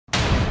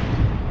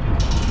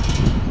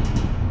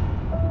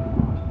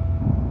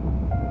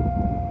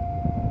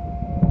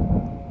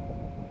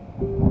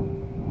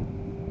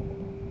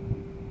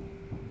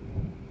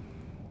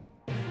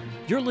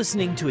You're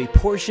listening to a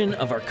portion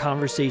of our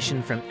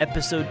conversation from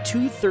episode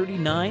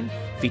 239,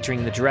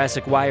 featuring the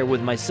Jurassic Wire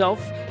with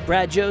myself,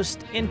 Brad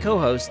Jost, and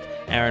co-host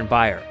Aaron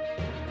Beyer.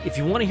 If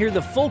you want to hear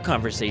the full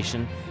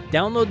conversation,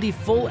 download the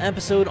full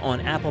episode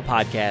on Apple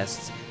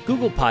Podcasts,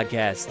 Google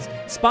Podcasts,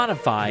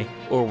 Spotify,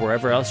 or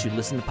wherever else you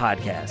listen to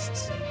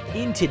podcasts.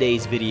 In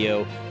today's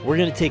video, we're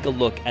going to take a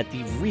look at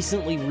the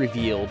recently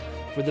revealed,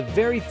 for the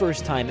very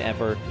first time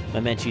ever,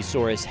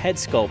 Mamenchisaurus head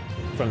sculpt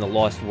from the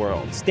Lost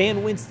World.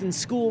 Stan Winston's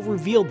school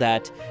revealed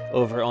that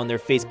over on their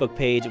Facebook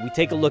page. We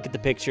take a look at the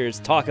pictures,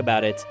 talk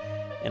about it,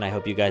 and I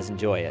hope you guys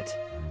enjoy it.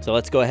 So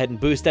let's go ahead and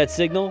boost that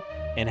signal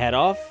and head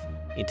off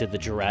into the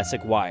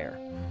Jurassic Wire.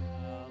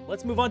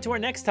 Let's move on to our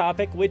next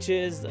topic, which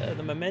is the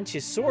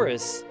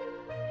Mamenchisaurus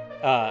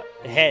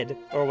head,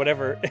 or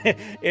whatever.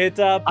 It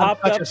popped up.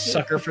 I'm such a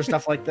sucker for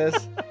stuff like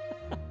this.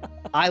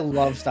 I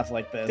love stuff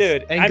like this,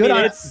 dude. And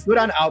good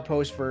on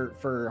Outpost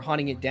for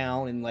hunting it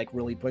down and like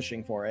really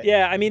pushing for it.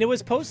 Yeah, I mean, it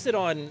was posted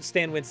on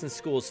Stan Winston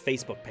School's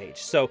Facebook page,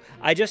 so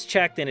I just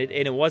checked, and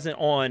it wasn't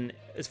on,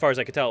 as far as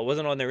I could tell, it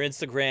wasn't on their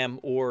Instagram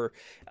or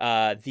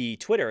the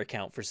Twitter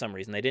account for some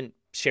reason. They didn't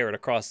share it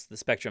across the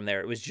spectrum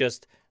there. It was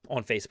just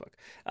on Facebook.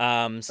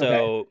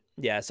 Okay.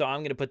 Yeah, so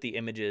I'm gonna put the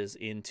images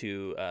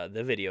into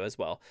the video as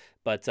well.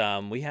 But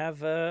we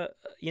have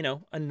you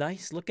know, a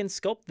nice looking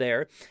sculpt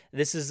there.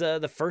 This is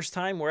the first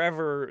time we're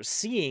ever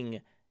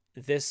seeing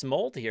this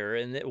mold here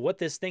and what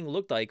this thing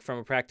looked like from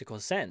a practical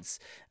sense.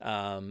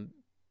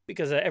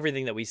 Because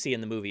everything that we see in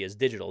the movie is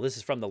digital. This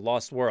is from the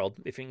Lost World,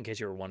 in case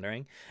you were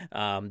wondering.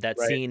 That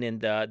right. Scene in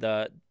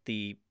the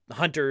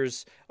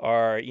hunters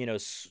are, you know,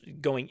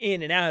 going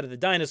in and out of the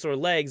dinosaur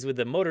legs with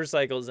the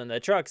motorcycles and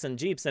the trucks and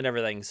jeeps and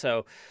everything.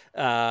 So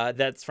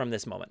that's from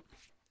this moment.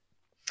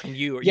 And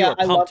you are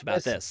pumped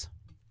about this.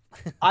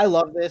 I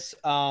love this.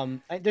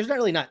 There's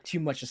not too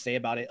much to say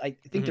about it. I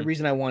think the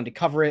reason I wanted to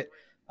cover it,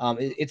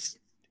 it's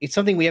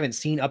something we haven't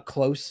seen up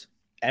close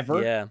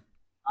ever. Yeah.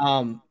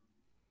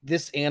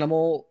 This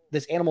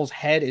animal's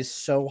head is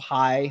so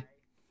high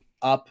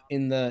up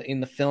in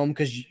the film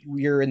because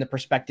you're in the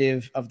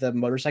perspective of the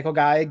motorcycle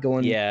guy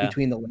going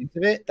between the legs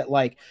of it, that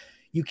like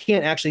you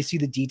can't actually see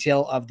the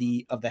detail of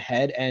the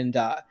head. And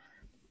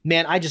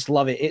man, I just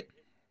love it.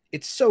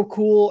 It's so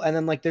cool. And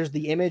then like there's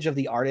the image of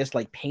the artist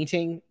like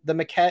painting the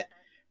maquette,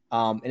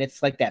 and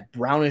it's like that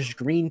brownish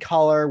green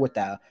color with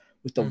the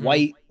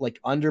white like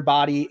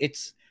underbody.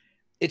 It's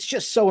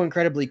just so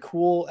incredibly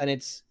cool, and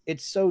it's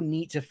so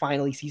neat to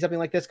finally see something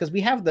like this, because we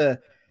have the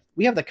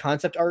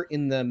concept art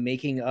in the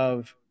making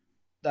of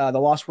the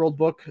Lost World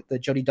book, the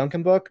Jody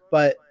Duncan book,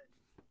 but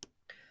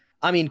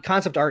I mean,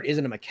 concept art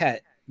isn't a maquette,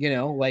 you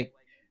know, like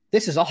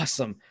this is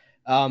awesome.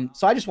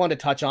 So I just wanted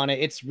to touch on it.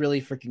 It's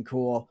really freaking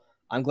cool.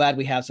 I'm glad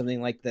we have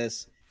something like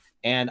this.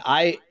 And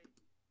I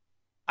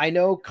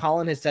know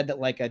Colin has said that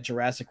like a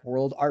Jurassic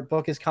World art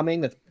book is coming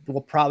that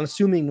will probably,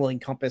 assuming, will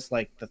encompass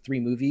like the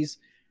 3 movies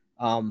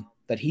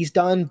that he's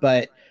done,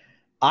 but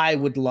I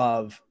would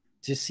love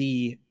to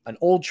see an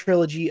old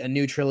trilogy, a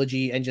new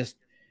trilogy, and just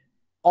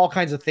all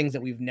kinds of things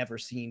that we've never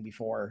seen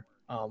before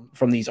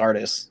from these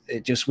artists.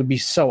 It just would be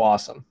so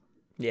awesome.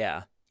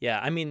 Yeah. Yeah.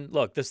 I mean,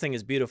 look, this thing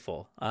is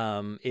beautiful.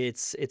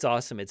 It's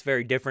awesome. It's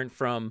very different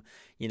from,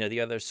 you know, the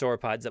other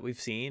sauropods that we've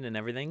seen and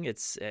everything.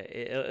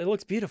 It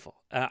looks beautiful.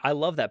 I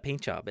love that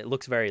paint job. It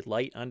looks very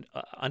light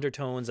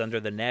undertones under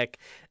the neck.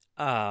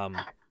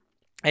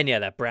 And yeah,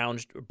 that brown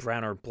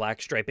or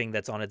black striping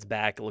that's on its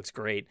back, it looks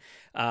great.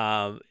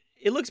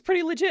 It looks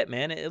pretty legit,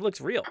 man. It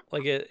looks real.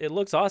 Like it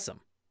looks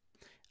awesome.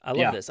 I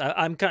love this.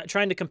 I'm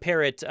trying to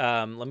compare it.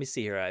 Let me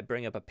see here. I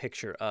bring up a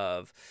picture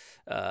of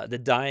the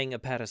dying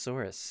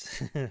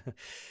Apatosaurus.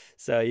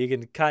 So you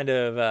can kind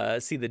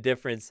of see the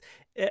difference.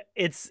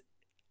 It's,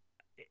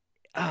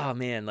 oh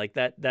man, like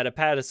that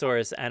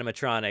Apatosaurus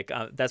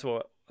animatronic. That's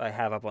what I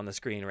have up on the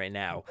screen right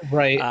now.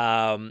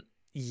 Right.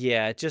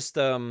 Yeah, just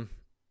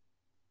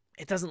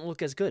it doesn't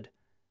look as good.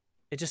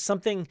 It's just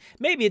something,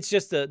 maybe it's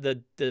just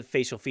the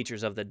facial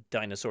features of the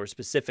dinosaur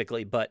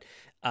specifically, but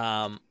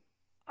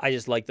I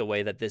just like the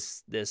way that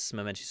this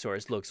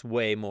Mamenchisaurus looks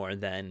way more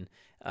than,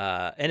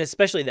 and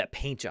especially that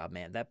paint job,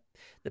 man.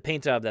 The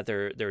paint job that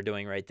they're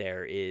doing right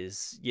there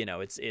is, you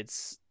know,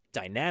 it's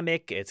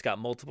dynamic. It's got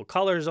multiple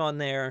colors on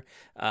there,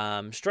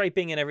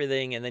 striping and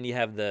everything, and then you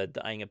have the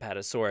dying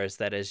Apatosaurus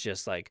that is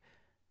just like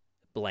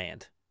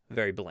bland,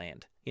 very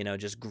bland. You know,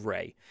 just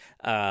gray.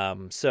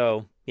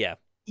 So yeah,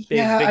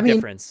 big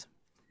difference.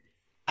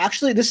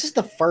 Actually, this is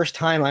the first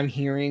time I'm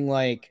hearing,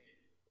 like,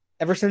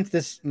 ever since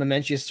this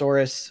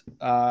Mamenchisaurus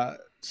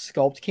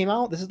sculpt came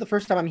out, this is the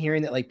first time I'm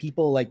hearing that like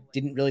people like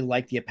didn't really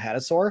like the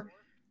Apatosaur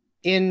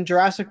in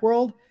Jurassic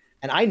World,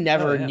 and I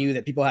never knew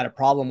that people had a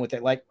problem with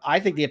it. Like, I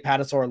think the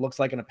Apatosaur looks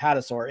like an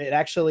Apatosaur. It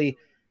actually,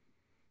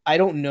 I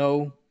don't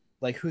know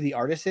like who the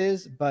artist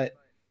is, but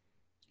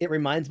it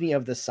reminds me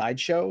of the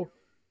Sideshow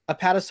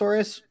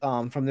Apatosaurus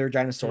from their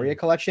Dinosauria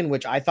collection,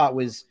 which I thought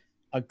was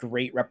a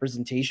great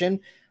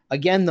representation.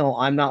 Again, though,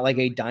 I'm not like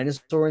a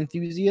dinosaur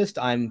enthusiast.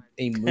 I'm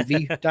a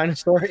movie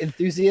dinosaur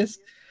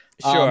enthusiast.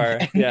 Sure.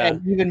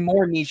 And even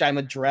more niche, I'm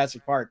a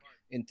Jurassic Park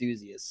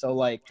enthusiast. So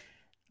like,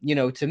 you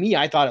know, to me,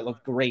 I thought it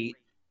looked great.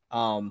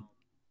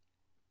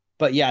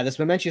 But yeah, this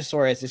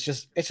Mamenchisaurus, it's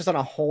just on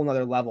a whole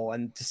nother level.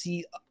 And to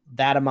see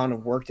that amount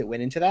of work that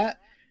went into that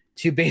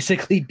to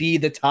basically be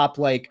the top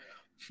like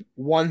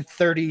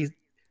 1/32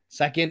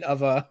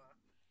 of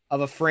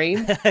a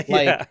frame, like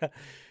yeah.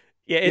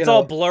 Yeah, it's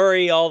all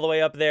blurry all the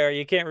way up there.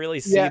 You can't really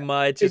see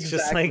much. It's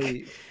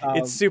exactly. just like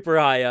it's super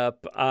high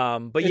up.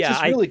 But it's yeah,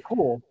 just really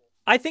cool.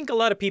 I think a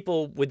lot of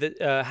people with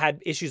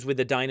had issues with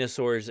the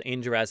dinosaurs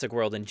in Jurassic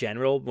World in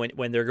general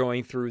when they're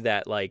going through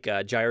that like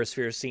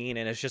gyrosphere scene,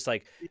 and it's just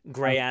like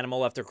gray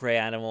animal after gray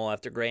animal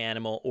after gray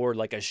animal, or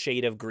like a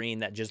shade of green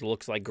that just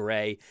looks like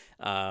gray.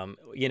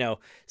 You know,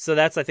 so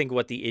that's I think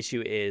what the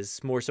issue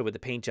is, more so with the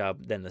paint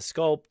job than the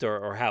sculpt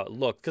or how it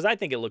looked, because I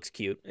think it looks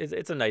cute.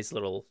 It's a nice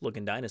little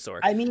looking dinosaur.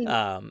 I mean,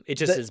 it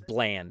just is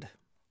bland.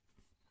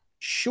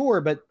 Sure,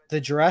 but the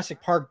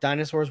Jurassic Park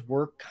dinosaurs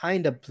were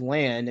kind of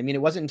bland. I mean,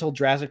 it wasn't until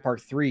Jurassic Park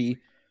 3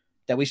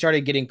 that we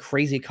started getting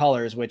crazy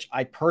colors, which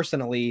I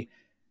personally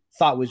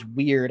thought was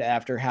weird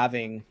after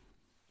having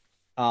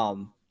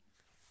kind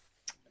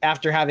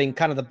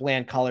of the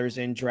bland colors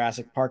in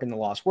Jurassic Park and the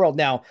Lost World.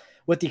 Now,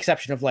 with the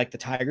exception of like the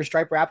tiger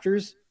stripe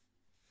raptors.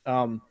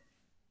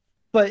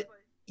 But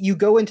you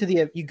go into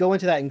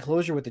that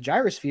enclosure with the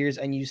gyrospheres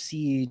and you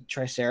see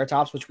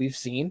Triceratops, which we've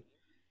seen,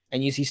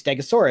 and you see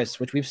Stegosaurus,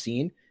 which we've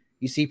seen.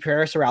 You see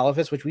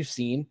Parasaurolophus, which we've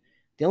seen.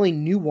 The only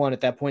new one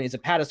at that point is a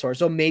Apatosaur.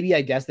 So maybe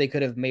I guess they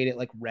could have made it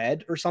like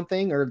red or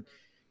something, or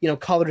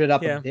colored it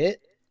up a bit.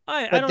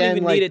 I don't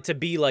even need it to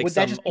be like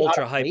some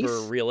ultra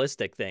hyper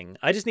realistic thing.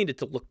 I just need it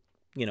to look,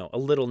 a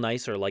little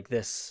nicer like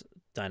this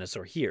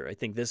dinosaur here. I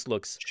think this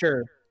looks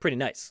pretty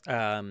nice. It's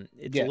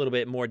a little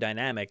bit more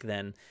dynamic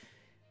than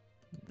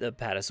the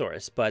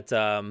Apatosaurus, but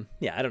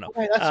yeah, I don't know.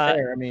 Okay, that's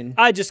fair. I mean,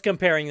 I just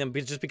comparing them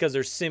just because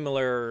they're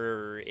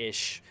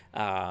similar-ish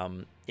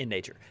in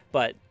nature,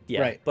 but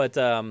yeah, but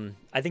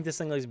I think this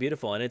thing looks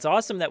beautiful, and it's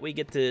awesome that we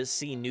get to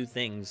see new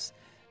things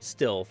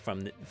still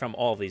from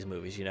all these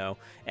movies,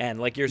 and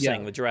like you're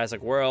saying with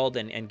Jurassic World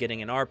and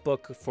getting an art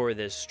book for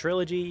this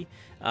trilogy,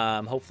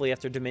 hopefully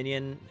after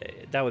Dominion,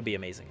 that would be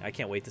amazing. I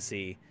can't wait to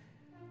see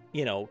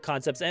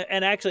concepts,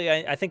 and actually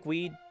I think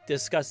we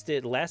discussed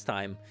it last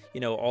time,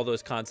 all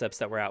those concepts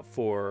that were out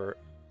for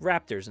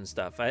raptors and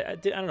stuff. I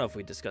don't know if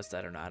we discussed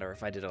that or not, or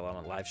if I did it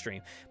on a live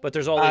stream, but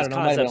there's all these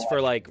concepts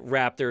for like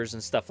raptors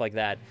and stuff like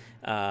that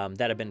that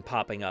have been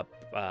popping up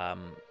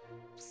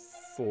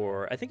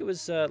for, I think it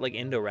was like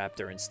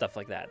Indoraptor and stuff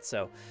like that.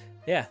 So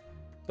yeah,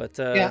 but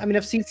yeah, I mean,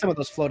 I've seen some of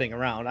those floating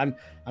around.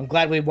 I'm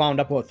glad we wound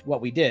up with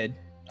what we did.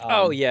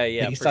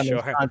 Yeah, for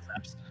sure.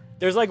 Concepts.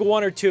 There's like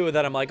one or two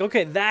that I'm like,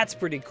 okay, that's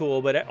pretty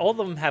cool, but all of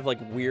them have like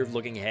weird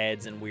looking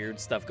heads and weird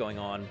stuff going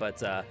on.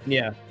 But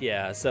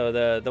yeah.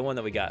 So the one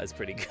that we got is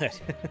pretty good.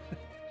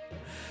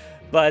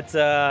 But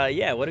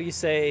yeah, what do you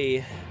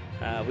say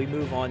we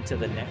move on to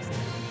the next one?